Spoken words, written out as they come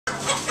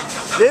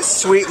This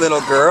sweet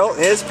little girl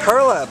is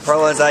Perla.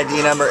 Perla's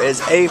ID number is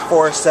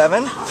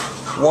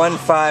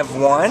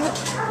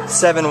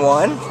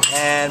A4715171,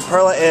 and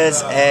Perla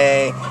is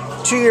a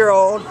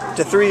 2-year-old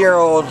to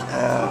 3-year-old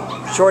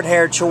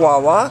short-haired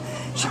Chihuahua.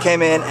 She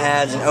came in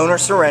as an owner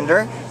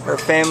surrender. Her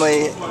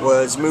family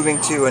was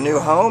moving to a new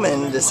home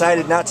and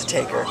decided not to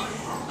take her.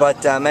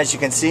 But as you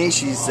can see,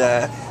 she's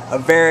a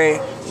very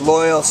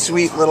loyal,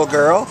 sweet little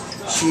girl.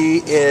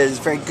 She is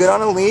very good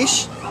on a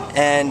leash,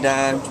 and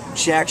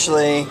she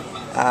actually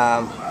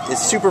is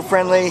super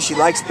friendly. She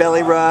likes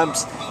belly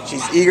rubs.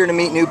 She's eager to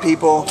meet new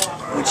people.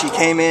 When she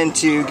came in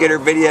to get her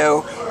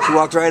video, she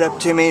walked right up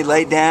to me,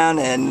 laid down,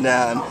 and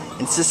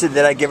insisted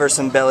that I give her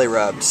some belly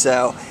rubs.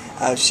 So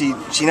she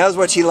knows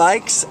what she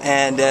likes,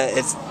 and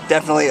it's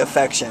definitely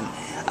affection.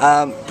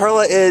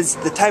 Perla is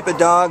the type of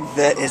dog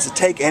that is a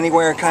take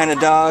anywhere kind of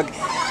dog.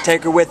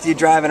 Take her with you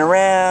driving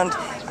around,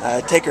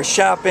 take her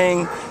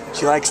shopping.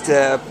 She likes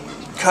to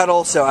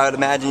cuddle, so I would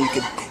imagine you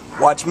could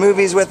watch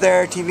movies with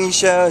her, TV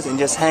shows, and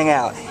just hang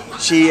out.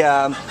 She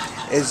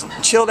is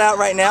chilled out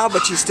right now,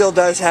 but she still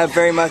does have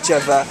very much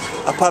of a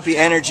puppy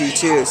energy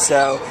too,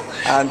 so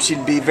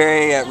she'd be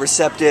very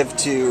receptive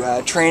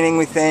to training,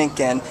 we think,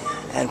 and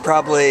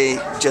probably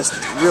just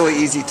really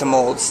easy to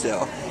mold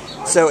still.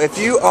 So if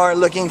you are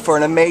looking for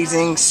an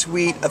amazing,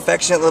 sweet,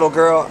 affectionate little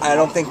girl, I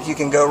don't think you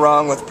can go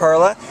wrong with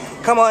Perla.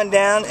 Come on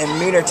down and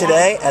meet her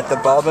today at the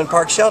Baldwin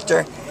Park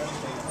Shelter.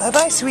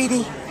 Bye-bye,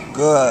 sweetie.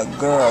 Good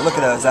girl. Look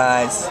at those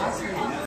eyes.